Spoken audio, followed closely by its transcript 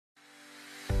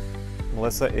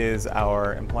Melissa is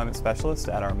our employment specialist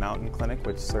at our Mountain Clinic,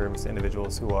 which serves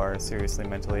individuals who are seriously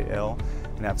mentally ill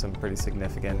and have some pretty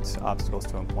significant obstacles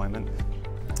to employment.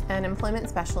 An employment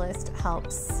specialist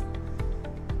helps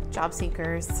job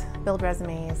seekers build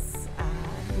resumes,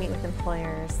 meet with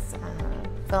employers,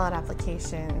 fill out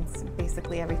applications,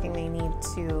 basically everything they need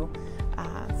to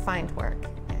find work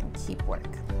and keep work.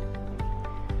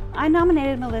 I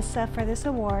nominated Melissa for this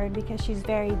award because she's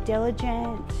very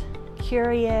diligent,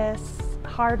 curious,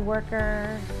 hard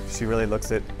worker. She really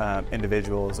looks at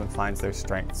individuals and finds their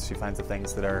strengths. She finds the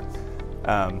things that are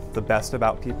the best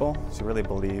about people. She really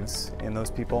believes in those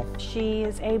people. She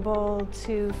is able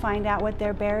to find out what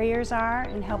their barriers are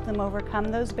and help them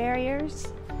overcome those barriers.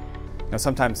 You know,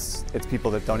 sometimes it's people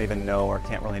that don't even know or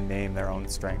can't really name their own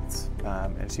strengths,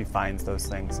 and she finds those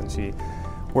things and she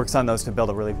works on those to build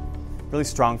a really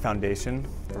strong foundation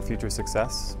for future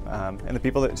success. And the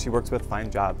people that she works with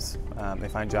find jobs. They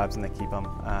find jobs and they keep them,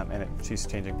 and she's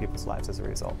changing people's lives as a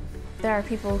result. There are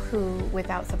people who,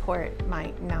 without support,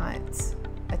 might not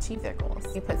achieve their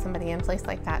goals. You put somebody in place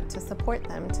like that to support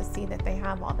them, to see that they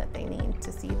have all that they need,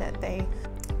 to see that they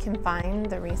can find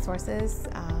the resources,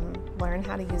 learn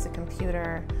how to use a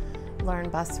computer, learn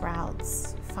bus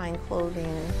routes, find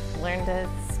clothing, learn to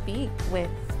speak with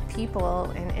people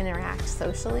and interact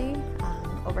socially,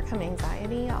 overcome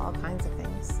anxiety, all kinds of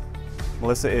things.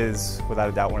 Melissa is, without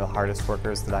a doubt, one of the hardest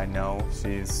workers that I know.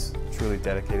 She's truly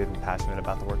dedicated and passionate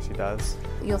about the work she does.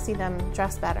 You'll see them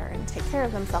dress better and take care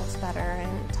of themselves better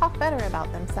and talk better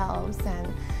about themselves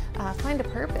and find a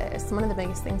purpose. One of the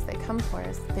biggest things they come for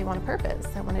is they want a purpose.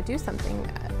 They want to do something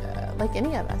like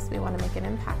any of us. We want to make an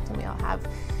impact, and we all have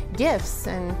gifts,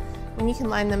 and when you can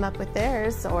line them up with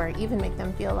theirs or even make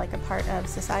them feel like a part of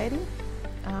society,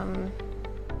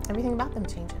 everything about them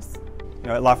changes. You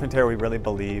know, at La Frontera, we really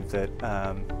believe that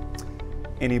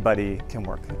anybody can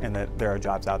work and that there are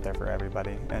jobs out there for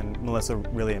everybody, and Melissa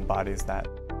really embodies that.